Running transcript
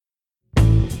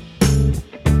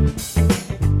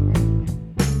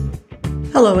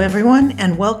Hello, everyone,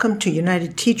 and welcome to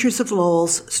United Teachers of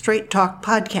Lowell's Straight Talk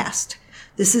podcast.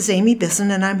 This is Amy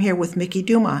Bisson, and I'm here with Mickey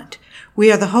Dumont.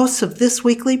 We are the hosts of this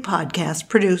weekly podcast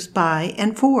produced by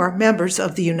and for members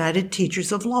of the United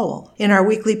Teachers of Lowell. In our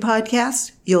weekly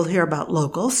podcast, you'll hear about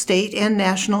local, state, and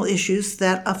national issues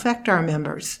that affect our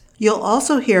members. You'll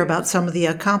also hear about some of the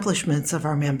accomplishments of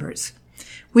our members.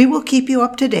 We will keep you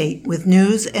up to date with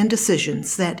news and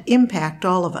decisions that impact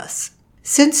all of us.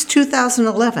 Since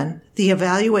 2011, the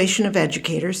evaluation of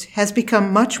educators has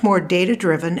become much more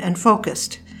data-driven and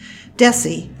focused.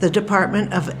 DESE, the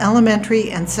Department of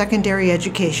Elementary and Secondary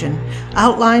Education,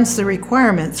 outlines the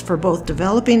requirements for both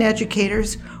developing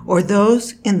educators or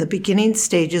those in the beginning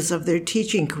stages of their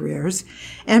teaching careers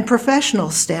and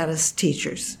professional status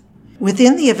teachers.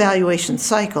 Within the evaluation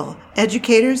cycle,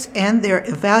 educators and their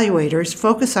evaluators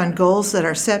focus on goals that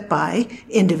are set by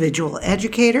individual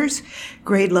educators,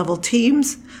 grade level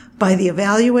teams, by the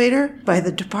evaluator, by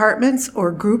the departments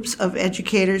or groups of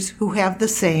educators who have the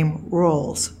same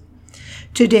roles.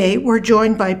 Today, we're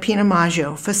joined by Pina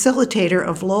Maggio, facilitator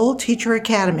of Lowell Teacher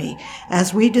Academy,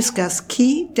 as we discuss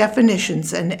key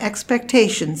definitions and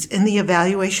expectations in the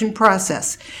evaluation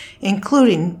process,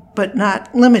 including, but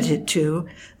not limited to,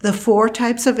 the 4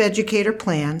 types of educator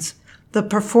plans, the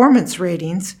performance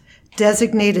ratings,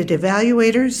 designated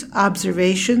evaluators,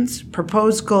 observations,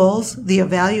 proposed goals, the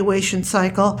evaluation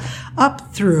cycle,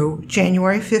 up through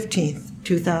January 15th.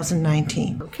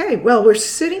 2019. Okay, well, we're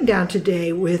sitting down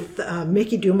today with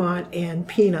Mickey Dumont and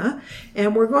Pina,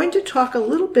 and we're going to talk a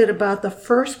little bit about the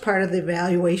first part of the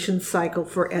evaluation cycle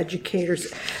for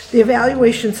educators. The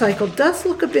evaluation cycle does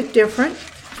look a bit different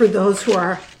for those who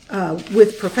are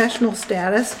with professional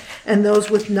status and those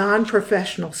with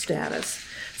non-professional status.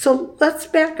 So let's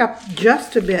back up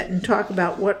just a bit and talk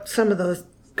about what some of those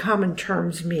common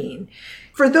terms mean.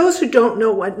 For those who don't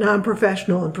know what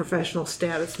non-professional and professional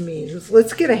status means,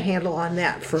 let's get a handle on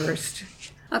that first.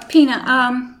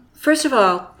 Pina, first of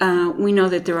all, we know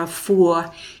that there are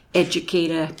 4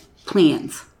 educator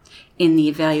plans in the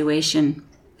evaluation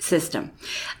system.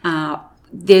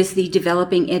 There's the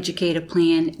Developing Educator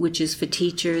Plan, which is for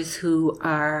teachers who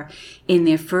are in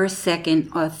their first, second,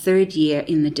 or third year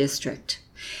in the district.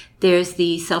 There's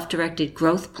the Self-Directed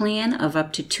Growth Plan of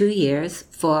up to 2 years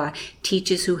for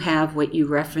teachers who have what you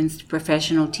referenced,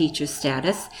 professional teacher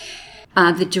status.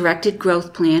 The Directed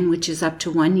Growth Plan, which is up to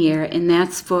 1 year, and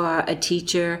that's for a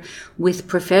teacher with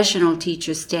professional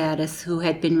teacher status who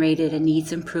had been rated a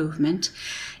needs improvement.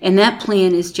 And that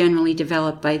plan is generally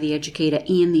developed by the educator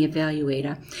and the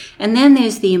evaluator. And then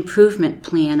there's the improvement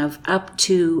plan of up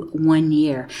to 1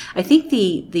 year. I think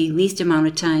the least amount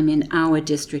of time in our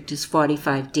district is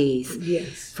 45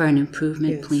 days for an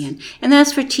improvement plan. And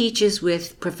that's for teachers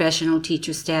with professional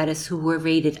teacher status who were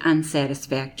rated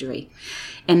unsatisfactory.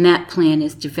 And that plan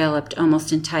is developed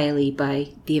almost entirely by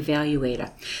the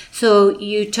evaluator. So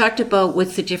you talked about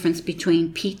what's the difference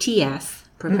between PTS,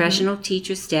 professional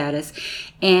teacher status,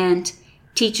 and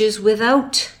teachers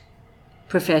without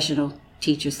professional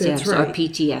teacher status, or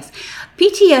PTS.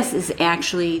 PTS is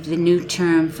actually the new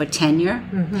term for tenure,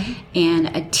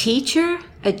 and a teacher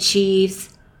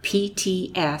achieves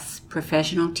PTS,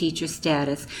 professional teacher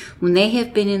status, when they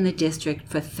have been in the district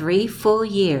for 3 full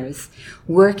years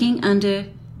working under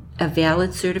a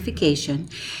valid certification,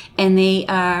 and they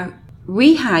are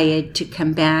rehired to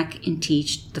come back and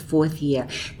teach the 4th year.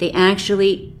 They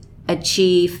actually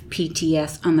achieve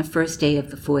PTS on the first day of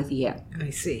the 4th year.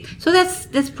 I see. So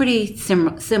that's pretty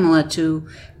similar to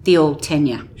the old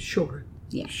tenure. Sure.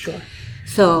 Yeah. Sure.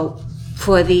 So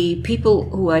for the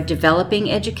people who are developing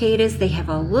educators, they have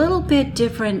a little bit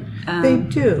different... they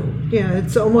do. Yeah,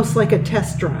 it's almost like a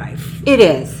test drive. It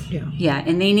is. Yeah,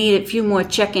 and they need a few more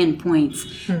check-in points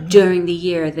during the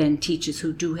year than teachers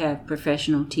who do have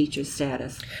professional teacher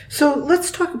status. So let's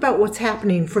talk about what's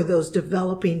happening for those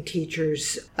developing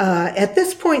teachers. At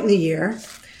this point in the year,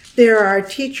 there are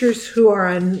teachers who are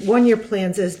on 1-year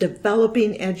plans as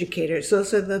developing educators.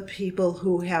 Those are the people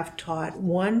who have taught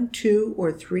 1, 2,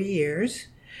 or 3 years.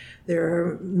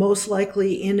 They're most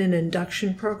likely in an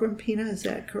induction program. Pina, is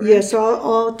that correct? Yes,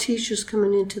 all teachers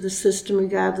coming into the system,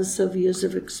 regardless of years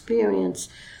of experience,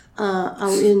 are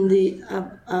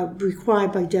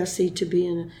required by DESE to be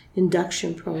in an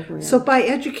induction program. So by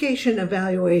education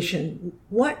evaluation,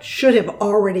 what should have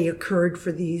already occurred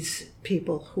for these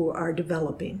people who are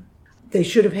developing? They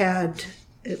should have had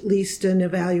at least an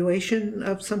evaluation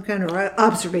of some kind, or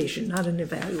observation, not an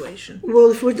evaluation.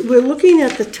 Well, if we're looking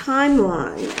at the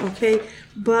timeline, okay,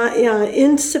 but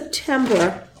in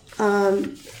September,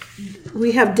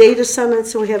 we have data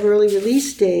summits and we have early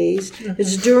release days. Mm-hmm.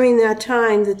 It's during that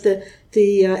time that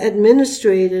the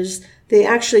administrators they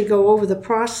actually go over the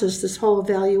process, this whole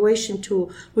evaluation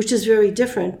tool, which is very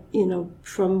different,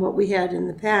 from what we had in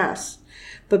the past.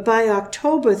 But by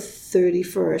October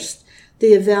 31st,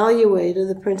 the evaluator,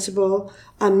 the principal,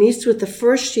 meets with the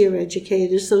first-year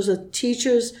educators. Those are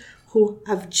teachers who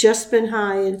have just been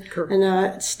hired and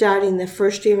are starting their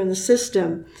first year in the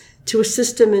system, to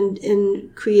assist them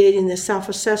in creating their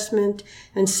self-assessment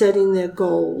and setting their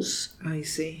goals. I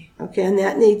see. Okay, and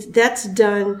that's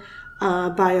done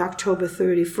by October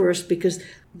 31st, because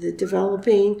the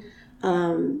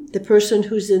person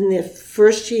who's in their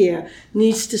first year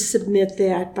needs to submit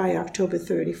that by October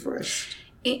 31st.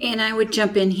 And I would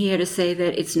jump in here to say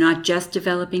that it's not just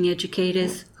developing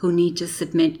educators who need to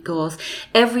submit goals.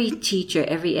 Every teacher,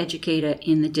 every educator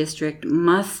in the district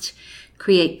must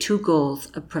create 2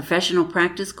 goals, a professional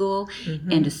practice goal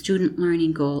and a student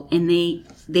learning goal. And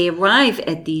they arrive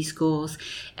at these goals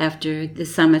after the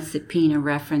summits that Pina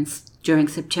referenced during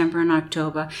September and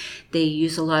October. They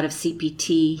use a lot of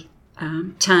CPT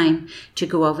time to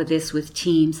go over this with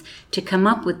teams to come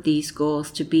up with these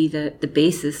goals to be the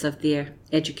basis of their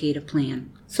educator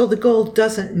plan. So the goal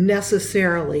doesn't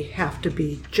necessarily have to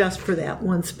be just for that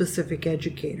one specific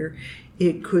educator.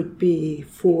 It could be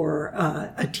for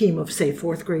a team of, say,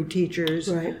 4th grade teachers.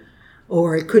 Right.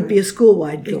 Or it could be a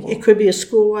school-wide goal. It could be a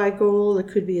school-wide goal, it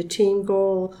could be a team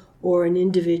goal, or an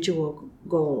individual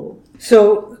goal.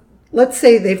 So let's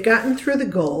say they've gotten through the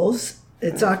goals.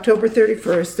 It's October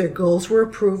 31st. Their goals were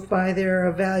approved by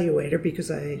their evaluator,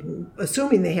 because I'm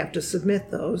assuming they have to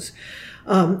submit those.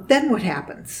 Then what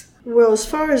happens? Well, as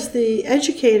far as the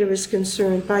educator is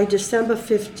concerned, by December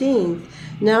 15th,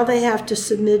 now they have to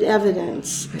submit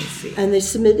evidence. I see. And they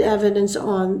submit evidence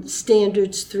on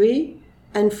standards 3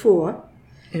 and 4.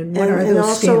 And what are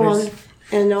those standards?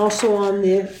 And also on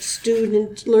their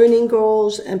student learning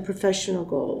goals and professional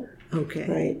goal. Okay.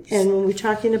 Right. And when we're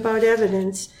talking about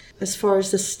evidence, as far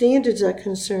as the standards are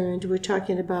concerned, we're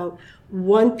talking about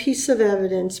 1 piece of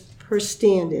evidence per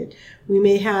standard. We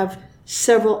may have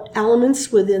several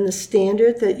elements within the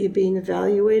standard that you're being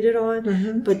evaluated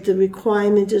on, but the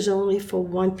requirement is only for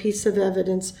 1 piece of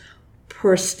evidence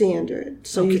per standard.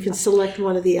 So you can select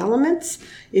one of the elements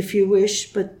if you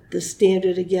wish, but the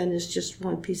standard, again, is just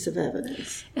 1 piece of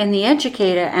evidence. And the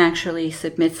educator actually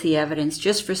submits the evidence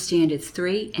just for Standard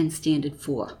 3 and Standard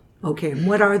 4. Okay, and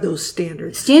what are those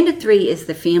standards? Standard 3 is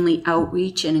the family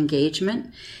outreach and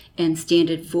engagement, and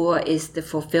Standard 4 is the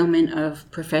fulfillment of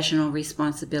professional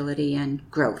responsibility and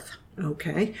growth.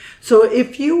 Okay, so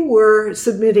if you were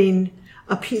submitting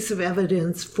a piece of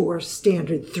evidence for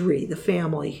Standard 3, the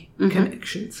family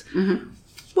connections,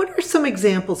 what are some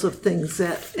examples of things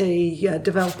that a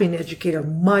developing educator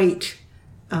might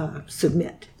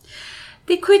submit?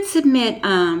 They could submit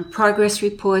progress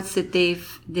reports that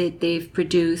they've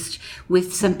produced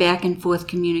with some back and forth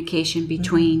communication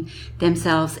between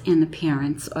themselves and the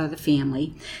parents or the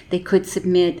family. They could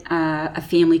submit a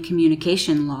family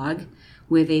communication log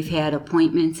where they've had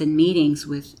appointments and meetings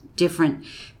with different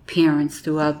parents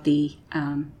throughout the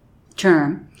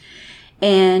term.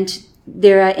 And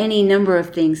there are any number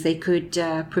of things. They could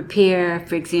prepare,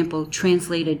 for example,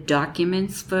 translated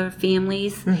documents for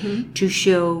families to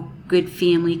show good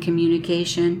family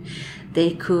communication.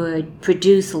 They could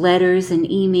produce letters and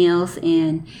emails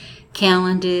and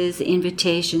calendars,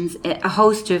 invitations, a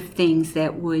host of things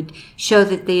that would show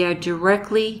that they are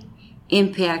directly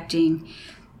impacting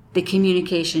the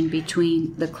communication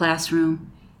between the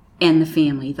classroom and the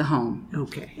family, the home.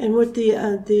 Okay. And what the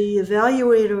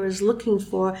evaluator is looking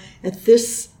for at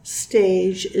this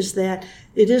stage is that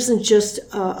it isn't just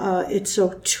it's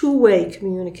a two-way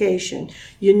communication.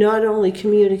 You're not only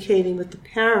communicating with the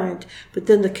parent, but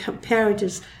then the parent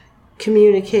is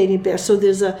communicating back. So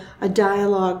there's a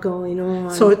dialogue going on.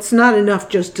 So it's not enough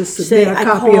just to submit a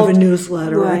copy of a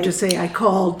newsletter or to say, I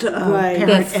called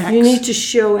parent X. You need to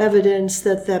show evidence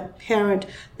that the parent,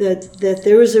 that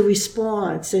there is a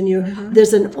response and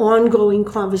there's an ongoing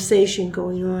conversation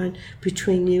going on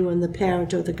between you and the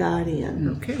parent or the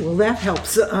guardian. Okay, well that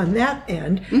helps on that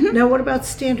end. Now what about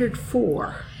Standard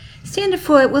 4? Standard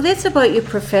 4, well that's about your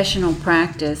professional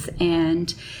practice,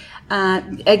 and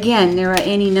again, there are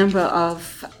any number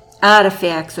of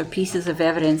artifacts or pieces of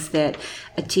evidence that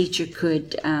a teacher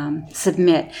could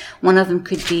submit. One of them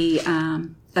could be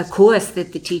a course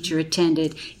that the teacher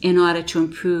attended in order to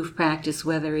improve practice,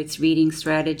 whether it's reading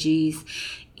strategies,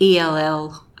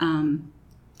 ELL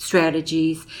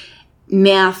strategies,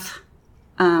 math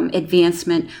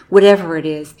advancement, whatever it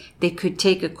is. They could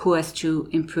take a course to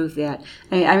improve that.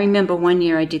 I remember one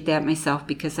year I did that myself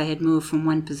because I had moved from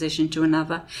one position to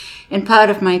another. And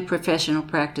part of my professional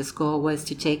practice goal was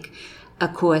to take a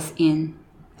course in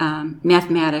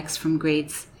mathematics from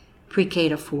grades pre-K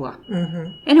to 4.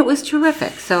 And it was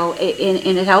terrific. So,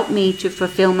 and it helped me to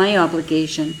fulfill my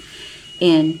obligation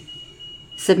in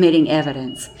submitting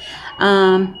evidence.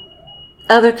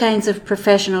 Other kinds of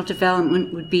professional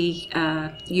development would be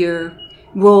your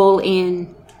role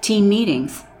in team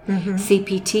meetings,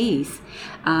 CPTs.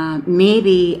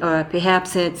 Maybe or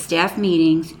perhaps at staff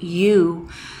meetings, you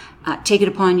take it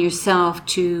upon yourself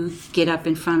to get up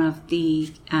in front of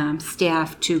the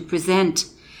staff to present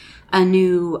a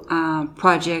new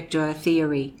project or a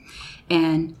theory.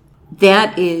 And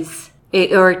that is,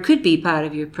 or it could be part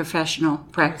of your professional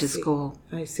practice goal.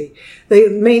 I see. The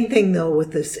main thing, though,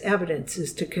 with this evidence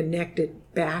is to connect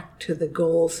it back to the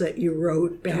goals that you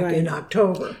wrote back in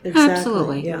October. Exactly.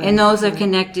 Absolutely. Yeah. And those are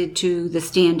connected to the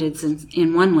standards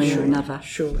in one way or another.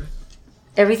 Sure.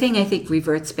 Everything, I think,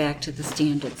 reverts back to the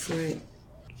standards. Right.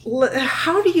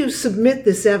 How do you submit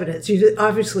this evidence? You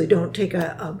obviously don't take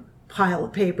a pile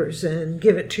of papers and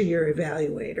give it to your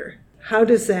evaluator. How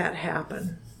does that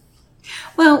happen?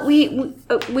 Well, we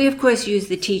of course use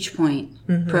the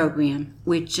TeachPoint program,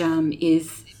 which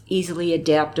is easily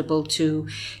adaptable to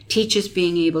teachers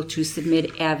being able to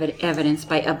submit evidence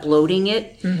by uploading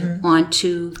it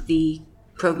onto the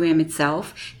program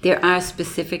itself. There are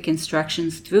specific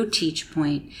instructions through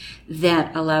TeachPoint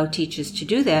that allow teachers to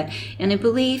do that. And I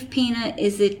believe, Pina,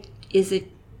 is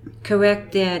it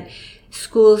correct that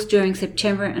schools during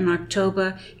September and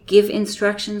October give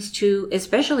instructions to,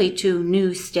 especially to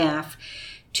new staff,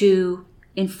 to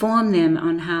inform them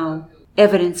on how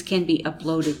evidence can be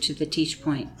uploaded to the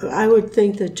TeachPoint? I would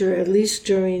think that at least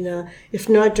during, if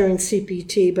not during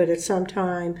CPT, but at some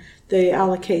time, they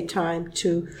allocate time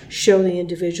to show the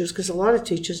individuals, because a lot of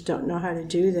teachers don't know how to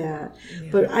do that. Yeah.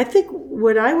 But I think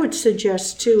what I would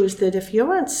suggest too is that if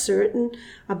you're uncertain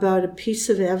about a piece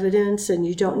of evidence and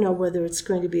you don't know whether it's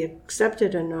going to be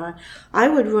accepted or not, I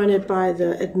would run it by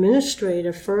the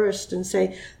administrator first and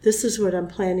say, this is what I'm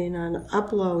planning on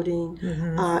uploading,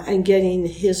 and getting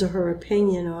his or her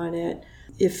opinion on it.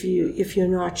 If you're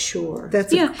not sure,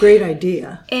 that's a great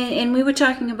idea. And we were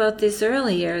talking about this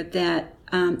earlier, that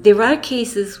there are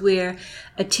cases where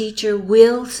a teacher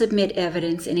will submit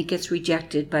evidence and it gets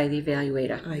rejected by the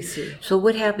evaluator. I see. So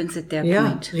what happens at that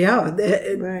point? Yeah.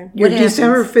 Right. You're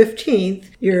December 15th,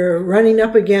 you're running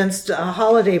up against a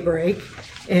holiday break,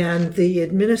 and the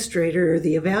administrator or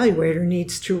the evaluator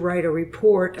needs to write a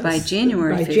report by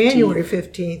January 15th. January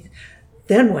 15th.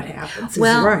 Then what happens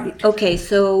Okay,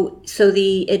 so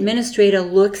the administrator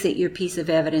looks at your piece of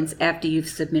evidence after you've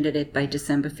submitted it by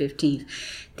December 15th.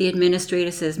 The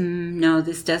administrator says, no,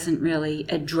 this doesn't really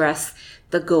address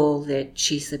the goal that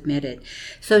she submitted.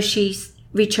 So she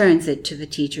returns it to the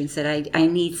teacher and said, I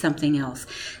need something else.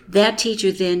 That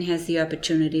teacher then has the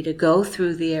opportunity to go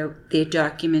through their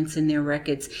documents and their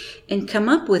records and come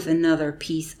up with another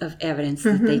piece of evidence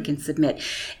that they can submit.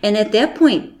 And at that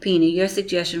point, Pina, your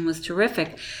suggestion was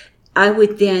terrific. I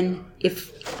would then,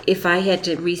 if I had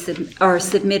to resubmit or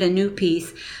submit a new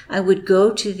piece, I would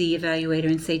go to the evaluator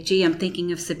and say, gee, I'm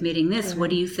thinking of submitting this. What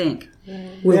do you think?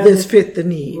 Will this fit the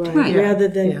need? Right. Rather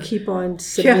than keep on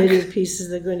submitting pieces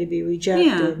that are going to be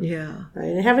rejected. Yeah. Right.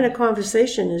 And having a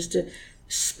conversation as to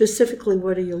specifically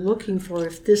what are you looking for.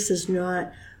 If this is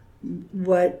not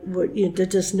what that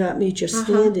does not meet your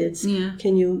standards,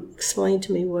 can you explain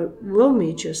to me what will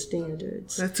meet your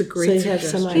standards? That's a great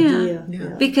suggestion. So you have some idea.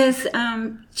 Yeah. Because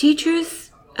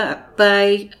teachers,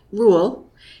 by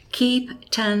rule, keep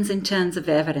tons and tons of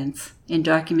evidence and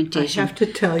documentation. I have to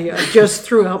tell you, I just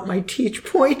threw out my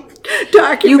TeachPoint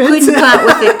documents. You couldn't part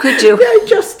with it, could you? I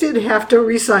just did have to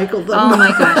recycle them. Oh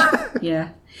my gosh, yeah.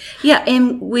 Yeah,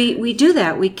 and we do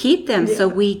that. We keep them. So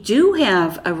we do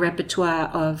have a repertoire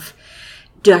of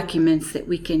documents that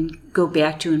we can go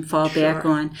back to and fall back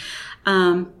on.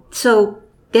 So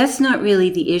that's not really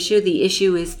the issue. The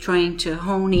issue is trying to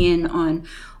hone in on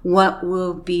what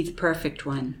will be the perfect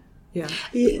one. Yeah.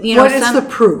 What is the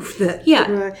proof that...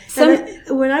 Yeah. Right.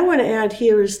 What I want to add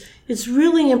here is it's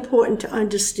really important to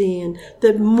understand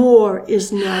that more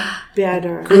is not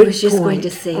better. I was just going to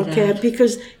say that. Okay,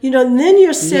 because, then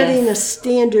you're setting a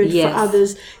standard for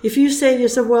others. If you say to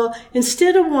yourself, well,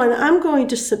 instead of 1, I'm going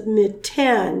to submit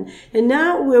 10, and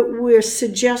now we're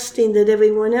suggesting that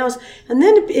everyone else, and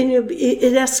then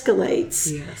it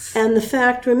escalates. Yes. And the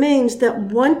fact remains that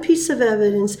one piece of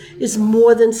evidence is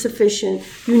more than sufficient.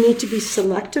 You need to be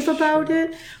selective about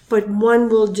it, but one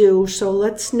will do. So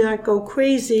let's not go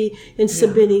crazy in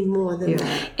submitting more than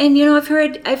that. And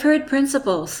I've heard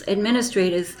principals,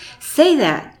 administrators say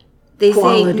that. They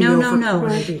Quality say, no.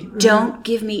 quantity. Don't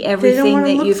give me everything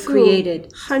that you've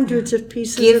created. Hundreds of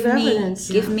pieces of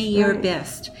evidence. Give me your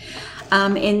best.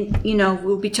 And,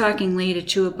 we'll be talking later,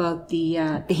 too, about the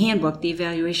handbook, the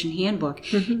evaluation handbook.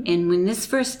 Mm-hmm. And when this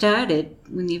first started,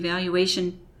 when the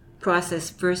evaluation process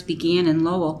first began in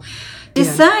Lowell,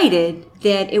 decided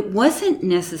that it wasn't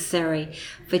necessary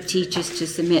for teachers to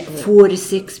submit 4 to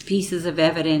 6 pieces of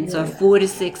evidence or 4 to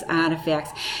 6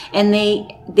 artifacts. And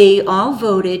they all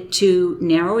voted to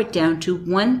narrow it down to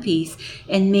one piece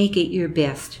and make it your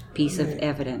best piece of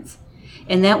evidence.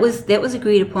 And that was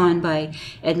agreed upon by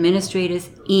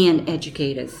administrators and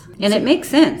educators. And it makes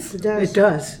sense. It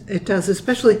does.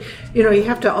 Especially, you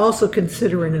have to also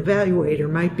consider an evaluator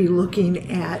might be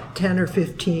looking at 10 or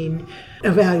 15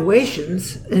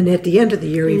 evaluations, and at the end of the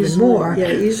year, even more.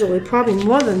 Yeah, easily. Probably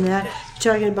more than that.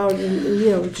 Talking about,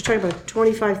 you're talking about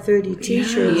 25, 30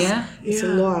 teachers. Yeah. It's a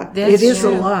lot. It is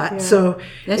a lot. Yeah. So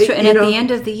that's true. And at the end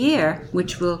of the year,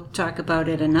 which we'll talk about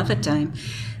at another time,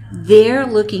 they're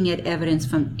looking at evidence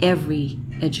from every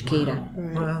educator.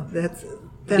 Right. Wow,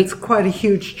 that's quite a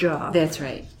huge job. That's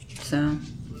right. So,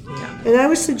 and I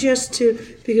would suggest too,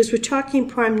 because we're talking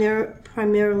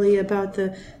primarily about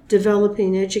the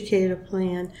developing educator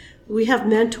plan. We have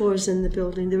mentors in the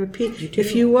building. There are people.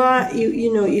 If you are,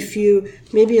 if you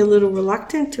maybe a little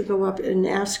reluctant to go up and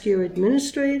ask your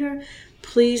administrator,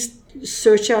 please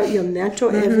search out your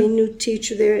mentor. Mm-hmm. Every new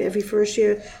teacher there, every first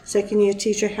year, second year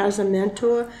teacher has a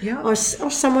mentor, or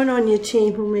someone on your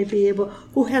team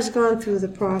who has gone through the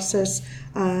process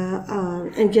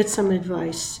and get some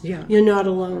advice. Yeah. You're not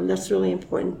alone. That's really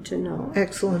important to know.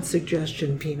 Excellent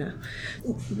suggestion, Pina.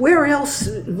 Where else?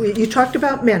 You talked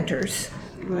about mentors,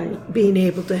 right? Being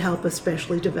able to help,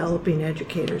 especially developing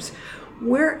educators.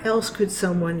 Where else could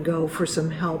someone go for some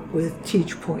help with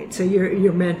Teach Point? Say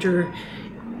your mentor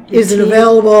isn't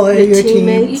available at your team.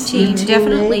 Your team,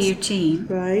 definitely your team.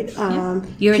 Right.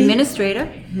 Your administrator.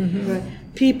 Mm-hmm.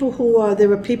 Right.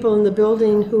 There are people in the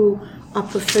building who are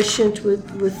proficient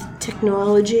with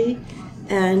technology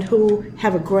and who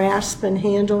have a grasp and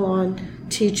handle on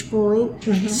Teach Point.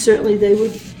 Mm-hmm. Certainly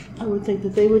I would think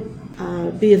that they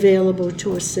would be available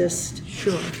to assist.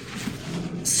 Sure.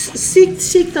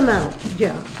 Seek them out.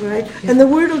 Yeah. Right? Yeah. And the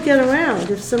word will get around.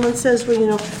 If someone says,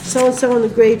 well, so-and-so in the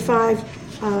grade 5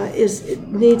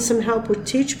 needs some help with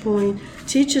Teach Point,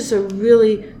 teachers are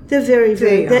really, they're very,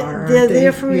 very, they're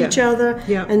there for each other.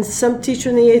 Yeah. And some teacher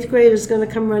in the 8th grade is going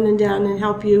to come running down and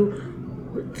help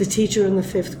you, the teacher in the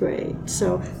 5th grade.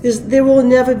 So there will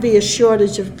never be a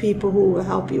shortage of people who will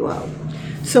help you out.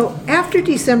 So after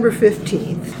December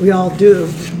 15th, we all do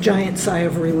a giant sigh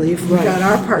of relief. We got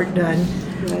our part done.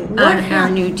 Right. Our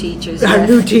new teachers. Our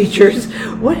new teachers.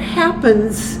 What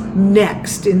happens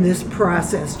next in this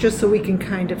process, just so we can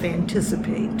kind of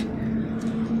anticipate?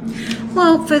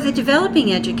 Well, for the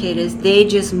developing educators, they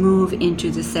just move into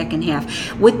the second half.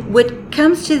 What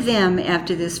comes to them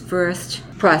after this first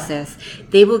process,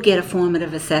 they will get a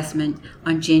formative assessment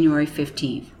on January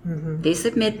 15th. Mm-hmm. They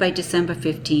submit by December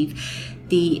 15th.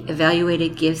 The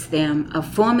evaluator gives them a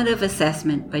formative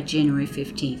assessment by January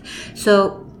 15th.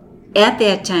 So at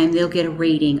that time, they'll get a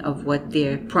rating of what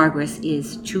their progress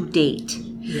is to date.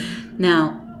 Yeah.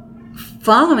 Now,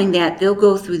 following that, they'll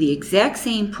go through the exact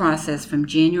same process from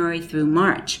January through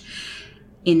March.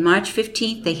 In March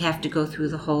 15th, they have to go through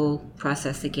the whole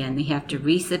process again. They have to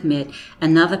resubmit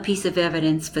another piece of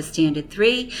evidence for Standard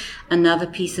 3, another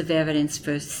piece of evidence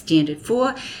for Standard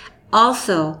 4,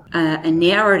 also a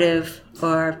narrative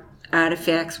or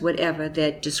artifacts, whatever,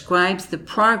 that describes the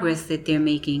progress that they're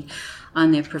making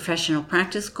on their professional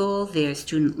practice goal, their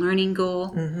student learning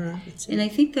goal, and I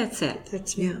think that's it.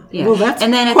 Well, that's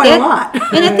quite a lot.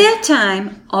 And at that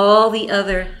time, all the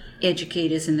other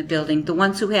educators in the building, the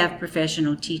ones who have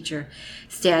professional teacher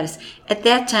status, at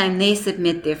that time they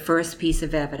submit their first piece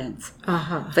of evidence.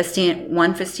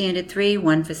 One for Standard 3,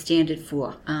 one for Standard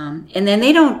 4, and then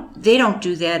they don't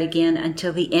do that again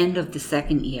until the end of the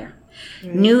second year.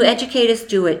 Right. New educators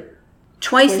do it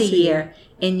twice a year.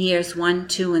 In years 1,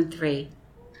 2, and 3.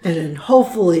 And then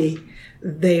hopefully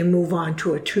they move on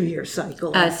to a 2-year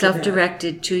cycle. A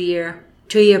self-directed 2-year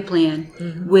plan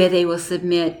where they will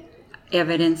submit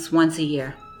evidence once a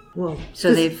year. Well,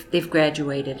 so they've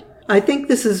graduated. I think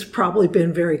this has probably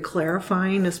been very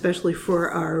clarifying, especially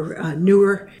for our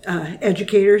newer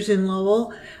educators in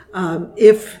Lowell.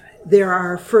 If there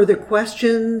are further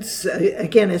questions,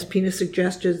 again, as Pina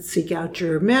suggested, seek out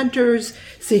your mentors,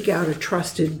 seek out a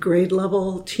trusted grade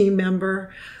level team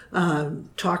member,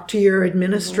 talk to your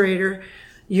administrator.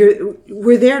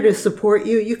 We're there to support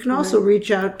you. You can also reach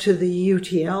out to the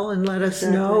UTL and let us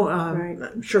know.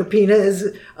 I'm sure Pina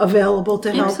is available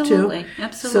to help too.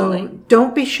 Absolutely. So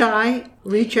don't be shy.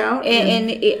 Reach out.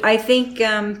 And I think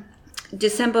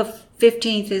December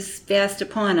 15th is fast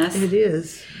upon us. It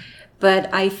is.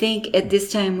 But I think at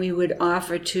this time we would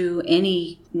offer to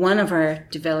any one of our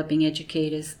developing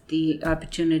educators the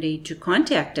opportunity to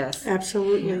contact us.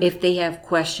 Absolutely. If they have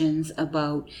questions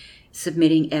about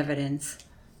submitting evidence,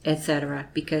 etc.,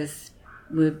 because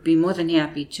we'd be more than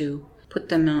happy to put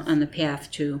them on the path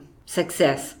to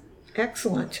success.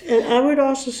 Excellent. And I would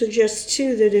also suggest,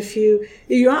 too, that if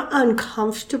you're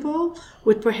uncomfortable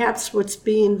with perhaps what's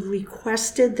being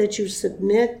requested that you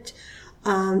submit,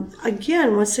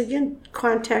 once again,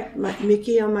 contact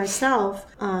Mickey or myself,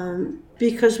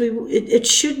 because it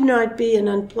should not be an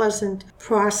unpleasant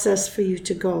process for you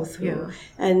to go through. Yeah.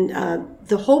 And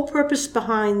the whole purpose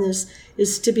behind this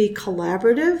is to be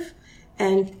collaborative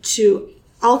and to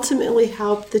ultimately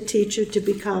help the teacher to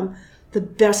become the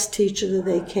best teacher that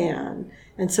they can.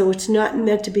 And so it's not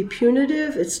meant to be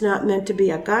punitive, it's not meant to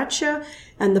be a gotcha,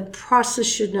 and the process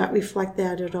should not reflect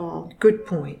that at all. Good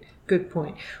point. Good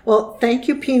point. Well, thank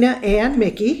you, Pina and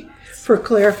Mickey, for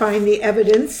clarifying the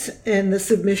evidence and the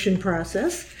submission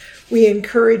process. We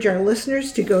encourage our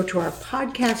listeners to go to our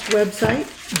podcast website,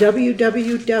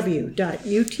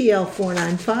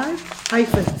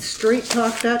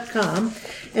 www.utl495-straighttalk.com,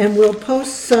 and we'll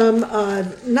post some,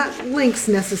 not links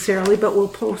necessarily, but we'll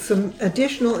post some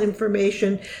additional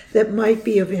information that might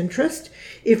be of interest.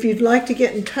 If you'd like to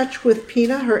get in touch with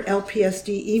Pina, her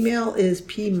LPSD email is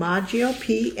pmaggio,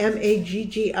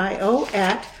 P-M-A-G-G-I-O,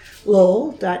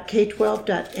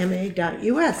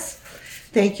 @lowell.k12.ma.us.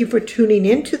 Thank you for tuning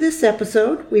in to this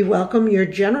episode. We welcome your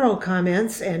general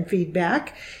comments and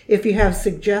feedback. If you have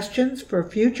suggestions for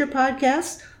future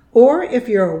podcasts, or if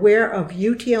you're aware of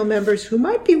UTL members who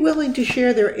might be willing to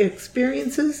share their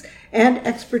experiences and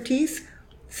expertise,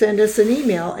 send us an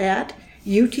email at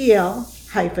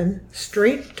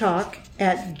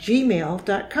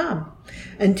utl-straighttalk@gmail.com.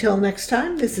 Until next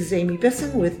time, this is Amy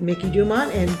Bisson with Mickey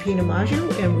Dumont and Pina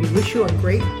Maggio, and we wish you a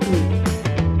great week.